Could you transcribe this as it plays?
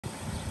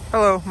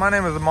Hello, my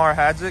name is Amar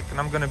Hadzik, and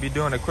I'm going to be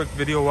doing a quick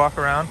video walk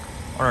around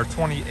on our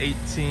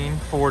 2018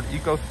 Ford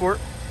EcoSport.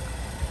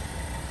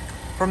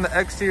 From the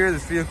exterior,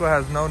 this vehicle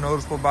has no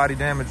noticeable body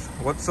damage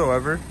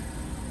whatsoever.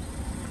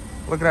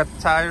 Looking at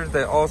the tires,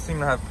 they all seem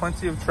to have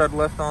plenty of tread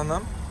left on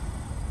them.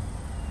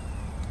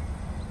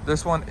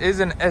 This one is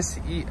an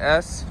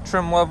SES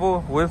trim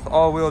level with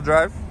all-wheel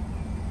drive.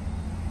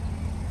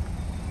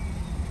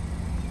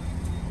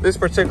 This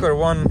particular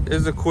one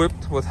is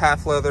equipped with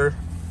half leather,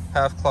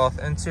 half cloth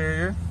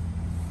interior.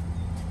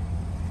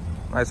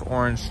 Nice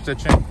orange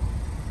stitching.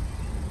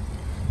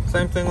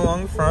 Same thing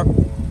along the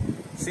front.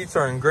 Seats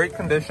are in great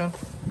condition.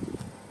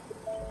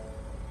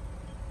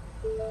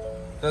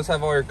 Does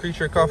have all your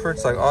creature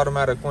comforts like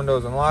automatic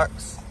windows and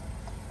locks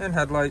and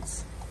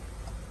headlights.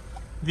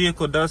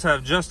 Vehicle does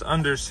have just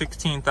under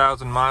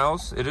 16,000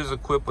 miles. It is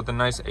equipped with a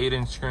nice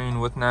 8-inch screen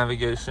with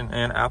navigation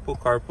and Apple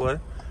CarPlay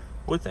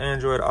with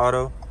Android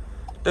Auto.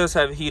 Does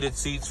have heated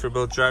seats for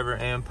both driver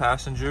and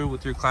passenger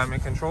with your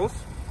climate controls.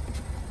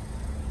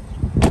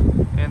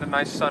 And a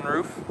nice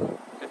sunroof.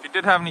 If you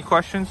did have any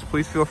questions,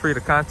 please feel free to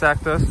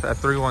contact us at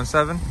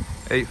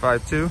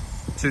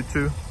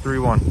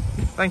 317-852-2231.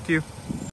 Thank you.